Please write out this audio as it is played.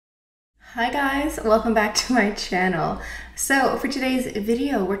Hi guys, welcome back to my channel. So for today's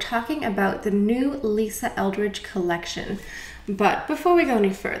video, we're talking about the new Lisa Eldridge collection. But before we go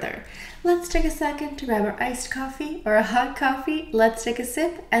any further, let's take a second to grab our iced coffee or a hot coffee. Let's take a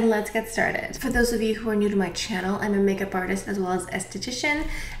sip and let's get started. For those of you who are new to my channel, I'm a makeup artist as well as esthetician,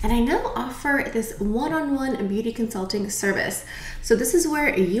 and I now offer this one-on-one beauty consulting service. So this is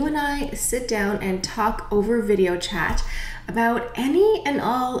where you and I sit down and talk over video chat about any and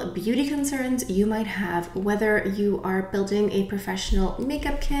all beauty concerns you might have, whether you are building a professional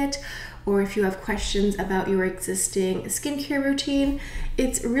makeup kit or if you have questions about your existing skincare routine.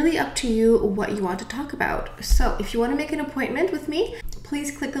 It's really up to you what you want to talk about. So if you want to make an appointment with me,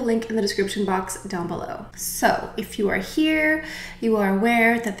 please click the link in the description box down below. So if you are here, you are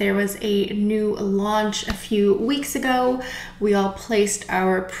aware that there was a new launch a few weeks ago. We all placed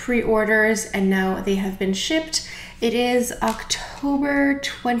our pre-orders and now they have been shipped. It is October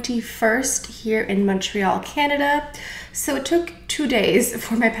 21st here in Montreal, Canada. So it took 2 days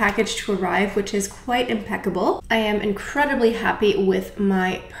for my package to arrive, which is quite impeccable. I am incredibly happy with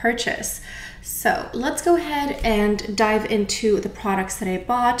my purchase. So let's go ahead and dive into the products that I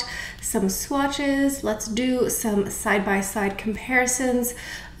bought, some swatches, let's do some side-by-side comparisons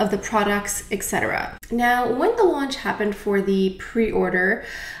of the products, etc. Now, when the launch happened for the pre-order,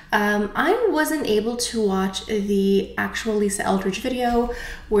 I wasn't able to watch the actual Lisa Eldridge video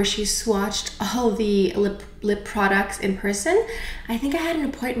where she swatched all the lip products in person. I think I had an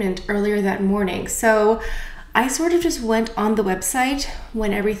appointment earlier that morning, so I sort of just went on the website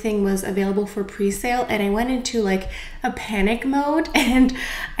when everything was available for pre-sale, and I went into like a panic mode and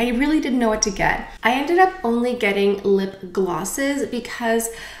I really didn't know what to get. I ended up only getting lip glosses because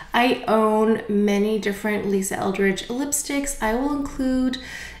I own many different Lisa Eldridge lipsticks. I will include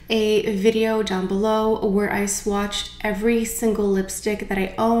a video down below where I swatched every single lipstick that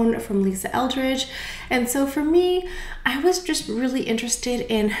I own from Lisa Eldridge. And so for me, I was just really interested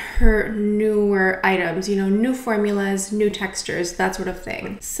in her newer items, you know, new formulas, new textures, that sort of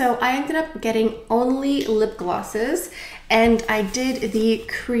thing. So I ended up getting only lip glosses, and I did the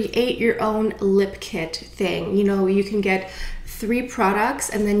create your own lip kit thing. You know, you can get 3 products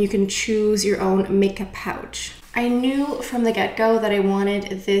and then you can choose your own makeup pouch. I knew from the get-go that I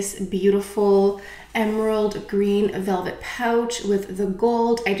wanted this beautiful emerald green velvet pouch with the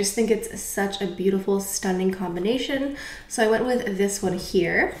gold. I just think it's such a beautiful, stunning combination. So I went with this one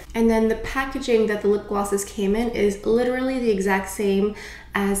here. And then the packaging that the lip glosses came in is literally the exact same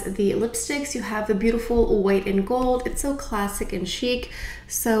as the lipsticks. You have the beautiful white and gold. It's so classic and chic.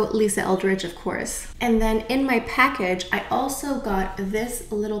 So Lisa Eldridge, of course. And then in my package, I also got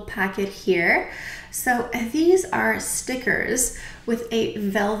this little packet here. So these are stickers with a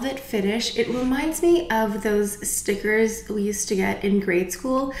velvet finish. It reminds me of those stickers we used to get in grade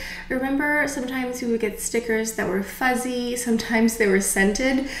school. Remember, sometimes we would get stickers that were fuzzy, sometimes they were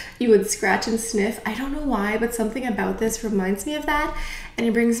scented. You would scratch and sniff. I don't know why, but something about this reminds me of that, and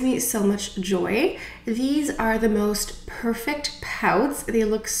it brings me so much joy. These are the most perfect pouts. They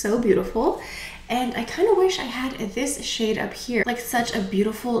look so beautiful. And I kind of wish I had this shade up here, like such a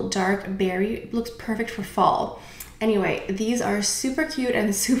beautiful dark berry. It looks perfect for fall. Anyway, these are super cute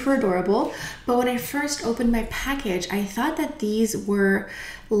and super adorable, but when I first opened my package, I thought that these were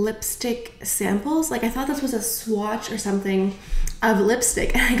lipstick samples. Like I thought this was a swatch or something of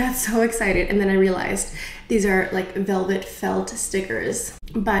lipstick, and I got so excited, and then I realized these are like velvet felt stickers.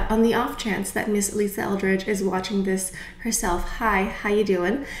 But on the off chance that Miss Lisa Eldridge is watching this herself, hi, how you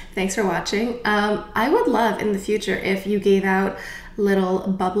doing? Thanks for watching. I would love in the future if you gave out little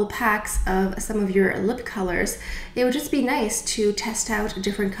bubble packs of some of your lip colors. It would just be nice to test out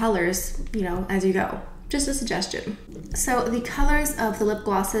different colors, you know, as you go. Just a suggestion. So the colors of the lip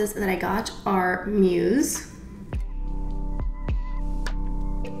glosses that I got are Muse,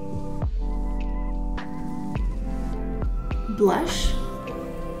 Blush,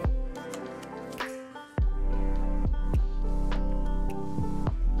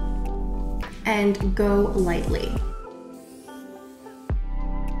 and Go Lightly.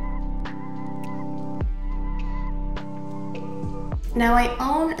 Now I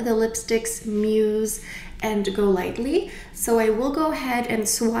own the lipsticks Muse and Go Lightly, so I will go ahead and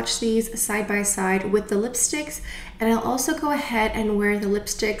swatch these side by side with the lipsticks, and I'll also go ahead and wear the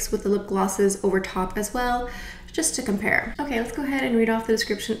lipsticks with the lip glosses over top as well, just to compare. Okay, let's go ahead and read off the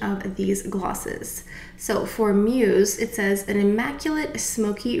description of these glosses. So for Muse, it says, an immaculate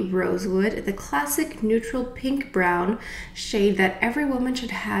smoky rosewood, the classic neutral pink brown shade that every woman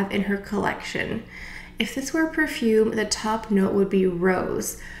should have in her collection. If this were a perfume, the top note would be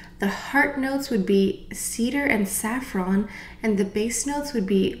rose. The heart notes would be cedar and saffron, and the base notes would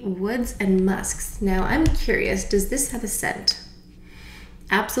be woods and musks. Now I'm curious, does this have a scent?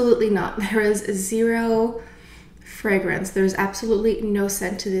 Absolutely not. There is zero fragrance. There's absolutely no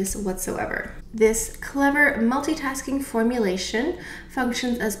scent to this whatsoever. This clever multitasking formulation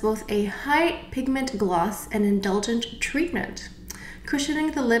functions as both a high pigment gloss and indulgent treatment,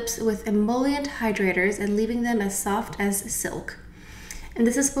 cushioning the lips with emollient hydrators and leaving them as soft as silk. And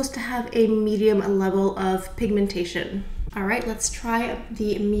this is supposed to have a medium level of pigmentation. All right, let's try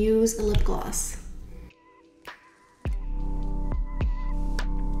the Muse lip gloss.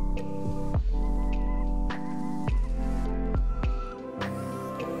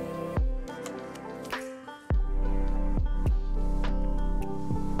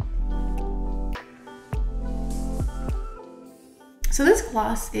 So this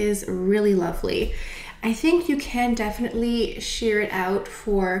gloss is really lovely. I think you can definitely sheer it out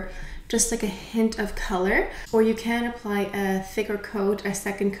for just like a hint of color, or you can apply a thicker coat, a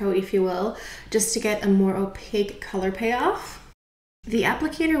second coat if you will, just to get a more opaque color payoff. The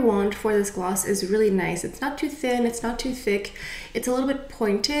applicator wand for this gloss is really nice. It's not too thin, it's not too thick. It's a little bit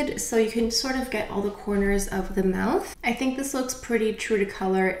pointed, so you can sort of get all the corners of the mouth. I think this looks pretty true to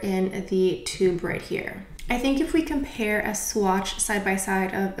color in the tube right here. I think if we compare a swatch side by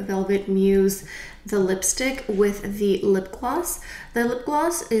side of Velvet Muse, the lipstick, with the lip gloss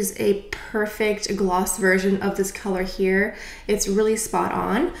is a perfect gloss version of this color here. It's really spot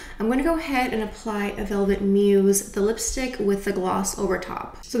on. I'm going to go ahead and apply a Velvet Muse, the lipstick, with the gloss over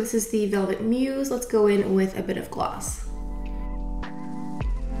top. So this is the Velvet Muse. Let's go in with a bit of gloss.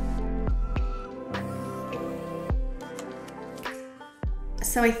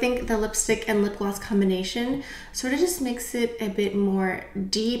 So I think the lipstick and lip gloss combination sort of just makes it a bit more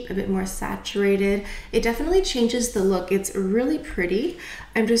deep, a bit more saturated. It definitely changes the look. It's really pretty.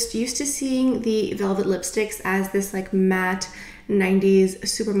 I'm just used to seeing the Velvet lipsticks as this like matte 90s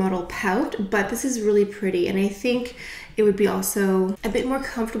supermodel pout, but this is really pretty, and I think it would be also a bit more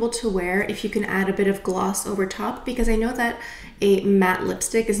comfortable to wear if you can add a bit of gloss over top, because I know that a matte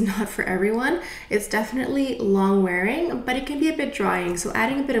lipstick is not for everyone. It's definitely long wearing, but it can be a bit drying, so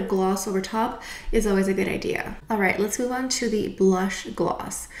adding a bit of gloss over top is always a good idea. All right, let's move on to the blush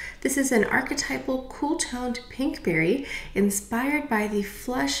gloss. This is an archetypal cool toned pink berry inspired by the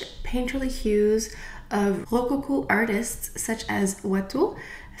flush painterly hues of Rococo artists such as Watteau,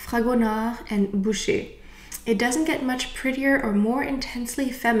 Fragonard, and Boucher. It doesn't get much prettier or more intensely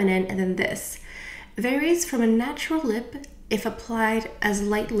feminine than this. Varies from a natural lip if applied as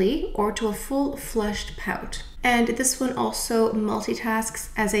lightly or to a full flushed pout. And this one also multitasks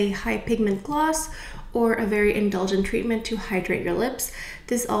as a high pigment gloss or a very indulgent treatment to hydrate your lips.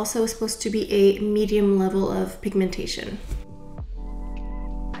 This also is supposed to be a medium level of pigmentation.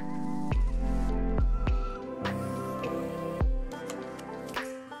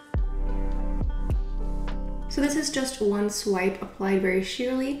 So this is just one swipe applied very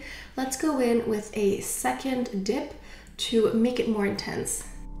sheerly. Let's go in with a second dip to make it more intense.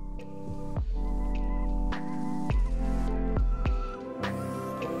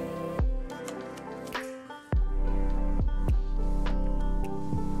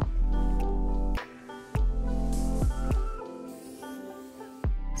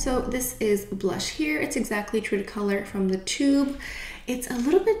 So this is blush here. It's exactly true to color from the tube. It's a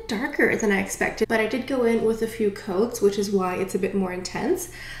little bit darker than I expected, but I did go in with a few coats, which is why it's a bit more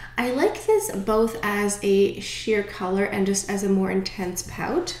intense. I like this both as a sheer color and just as a more intense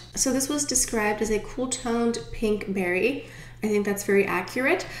pout. So this was described as a cool toned pink berry. I think that's very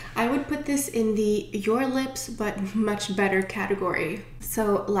accurate. I would put this in the Your Lips but much better category.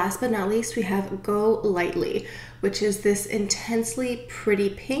 So last but not least, we have Go Lightly, which is this intensely pretty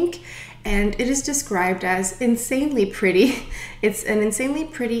pink, and it is described as insanely pretty. It's an insanely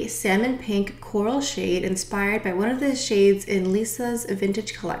pretty salmon pink coral shade inspired by one of the shades in Lisa's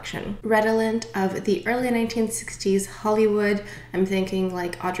vintage collection. Redolent of the early 1960s Hollywood, I'm thinking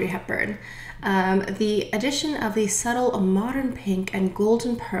like Audrey Hepburn. The addition of the subtle modern pink and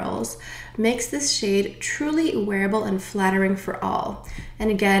golden pearls makes this shade truly wearable and flattering for all.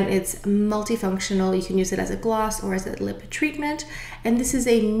 And again, it's multifunctional. You can use it as a gloss or as a lip treatment. And this is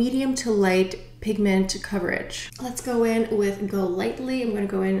a medium to light pigment coverage. Let's go in with Go Lightly. I'm going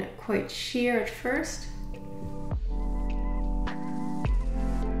to go in quite sheer at first.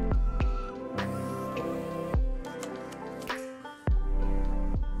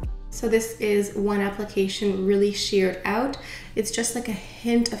 So this is one application really sheared out. It's just like a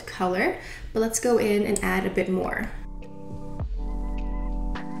hint of color, but let's go in and add a bit more.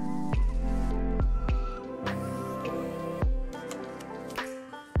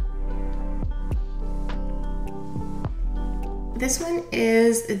 this one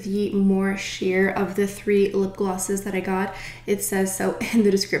is the more sheer of the 3 lip glosses that I got. It says so in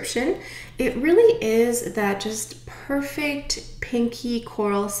the description. It really is that just perfect pinky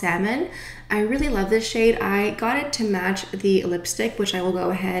coral salmon. I really love this shade. I got it to match the lipstick, which I will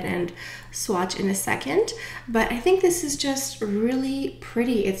go ahead and swatch in a second. But I think this is just really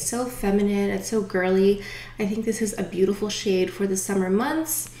pretty. It's so feminine, it's so girly. I think this is a beautiful shade for the summer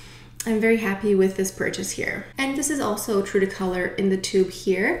months. I'm very happy with this purchase here. And this is also true to color in the tube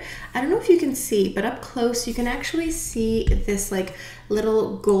here. I don't know if you can see, but up close you can actually see this like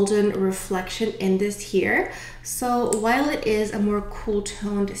little golden reflection in this here. So while it is a more cool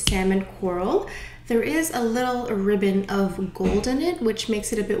toned salmon coral, there is a little ribbon of gold in it, which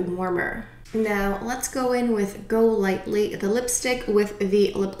makes it a bit warmer. Now let's go in with Go Lightly, the lipstick with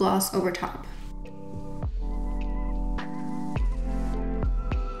the lip gloss over top.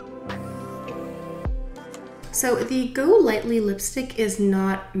 So the Go Lightly lipstick is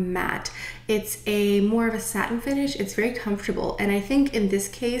not matte. It's a more of a satin finish. It's very comfortable. And I think in this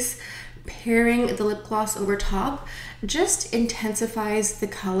case, pairing the lip gloss over top just intensifies the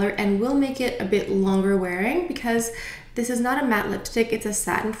color and will make it a bit longer wearing, because this is not a matte lipstick, it's a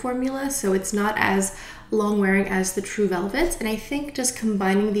satin formula, so it's not as long wearing as the True Velvets. And I think just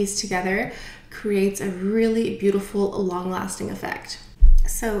combining these together creates a really beautiful, long-lasting effect.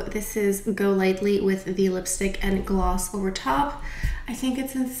 So this is Go Lightly with the lipstick and gloss over top. I think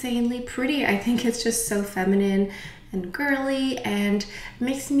it's insanely pretty. I think it's just so feminine and girly, and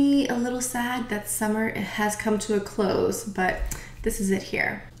makes me a little sad that summer has come to a close, but this is it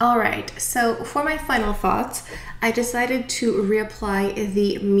here. All right, so for my final thoughts, I decided to reapply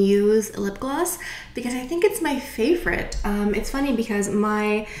the Muse lip gloss because I think it's my favorite. It's funny because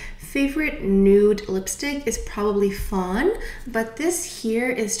my favorite nude lipstick is probably Fawn, but this here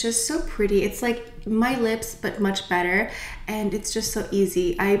is just so pretty. It's like my lips, but much better, and it's just so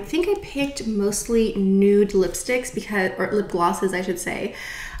easy. I think I picked mostly nude lipsticks because, or lip glosses, I should say.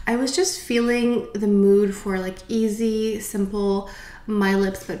 I was just feeling the mood for like easy, simple, my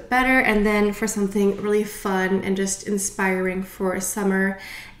lips but better, and then for something really fun and just inspiring for summer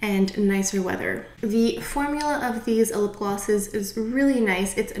and nicer weather. The formula of these lip glosses is really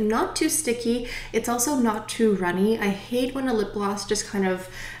nice. It's not too sticky. It's also not too runny. I hate when a lip gloss just kind of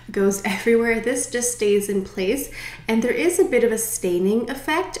goes everywhere. This just stays in place, and there is a bit of a staining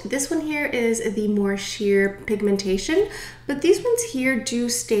effect. This one here is the more sheer pigmentation, but these ones here do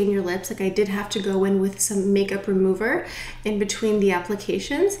stain your lips. Like I did have to go in with some makeup remover in between the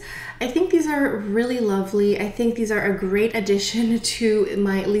applications. I think these are really lovely. I think these are a great addition to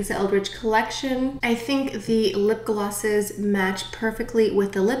my Lisa Eldridge collection. I think the lip glosses match perfectly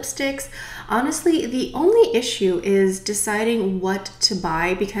with the lipsticks. Honestly, the only issue is deciding what to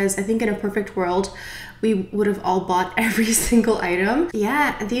buy, because I think in a perfect world, we would have all bought every single item.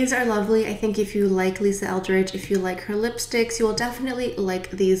 Yeah, these are lovely. I think if you like Lisa Eldridge, if you like her lipsticks, you will definitely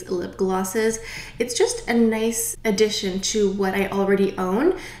like these lip glosses. It's just a nice addition to what I already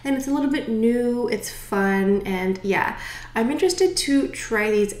own, and it's a little bit new, it's fun, and yeah. I'm interested to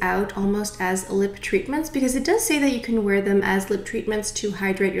try these out almost as lip treatments, because it does say that you can wear them as lip treatments to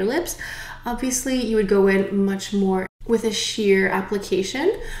hydrate your lips. Obviously, you would go in much more with a sheer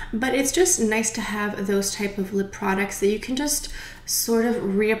application, but it's just nice to have those type of lip products that you can just sort of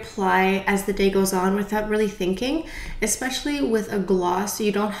reapply as the day goes on without really thinking, especially with a gloss.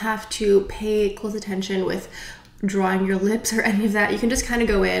 You don't have to pay close attention with drawing your lips or any of that. You can just kind of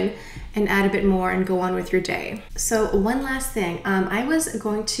go in and add a bit more and go on with your day. So one last thing, I was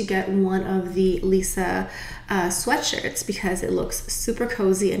going to get one of the Lisa sweatshirts because it looks super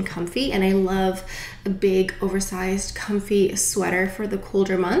cozy and comfy, and I love a big oversized comfy sweater for the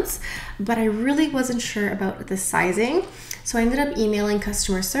colder months, but I really wasn't sure about the sizing. So I ended up emailing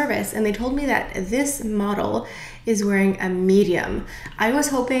customer service, and they told me that this model is wearing a medium. I was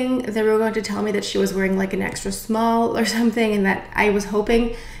hoping they were going to tell me that she was wearing like an extra small or something, and that I was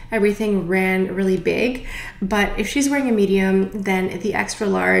hoping everything ran really big. But if she's wearing a medium, then the extra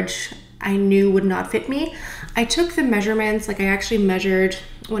large I knew would not fit me. I took the measurements, like I actually measured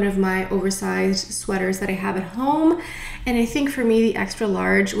one of my oversized sweaters that I have at home, and I think for me the extra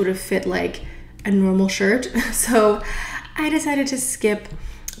large would have fit like a normal shirt. So I decided to skip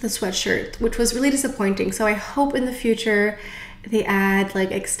the sweatshirt, which was really disappointing. So I hope in the future they add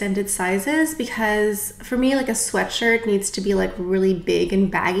like extended sizes, because for me like a sweatshirt needs to be like really big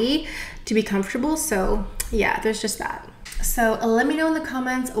and baggy to be comfortable. So yeah, there's just that. So let me know in the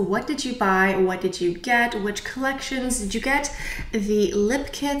comments, what did you buy? What did you get? Which collections did you get? The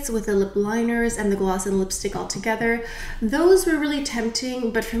lip kits with the lip liners and the gloss and lipstick all together. Those were really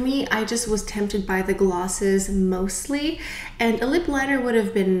tempting, but for me, I just was tempted by the glosses mostly. And a lip liner would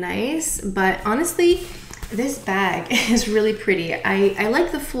have been nice, but honestly, this bag is really pretty. I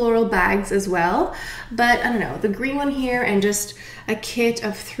like the floral bags as well, but I don't know, the green one here and just a kit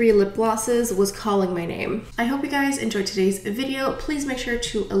of 3 lip glosses was calling my name. I hope you guys enjoyed today's video. Please make sure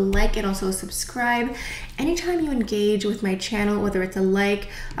to like and also subscribe. Anytime you engage with my channel, whether it's a like,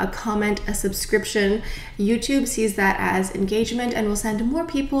 a comment, a subscription, YouTube sees that as engagement and will send more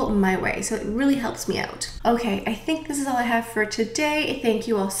people my way. So it really helps me out. Okay, I think this is all I have for today. Thank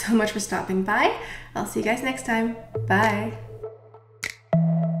you all so much for stopping by. I'll see you guys next time. Bye.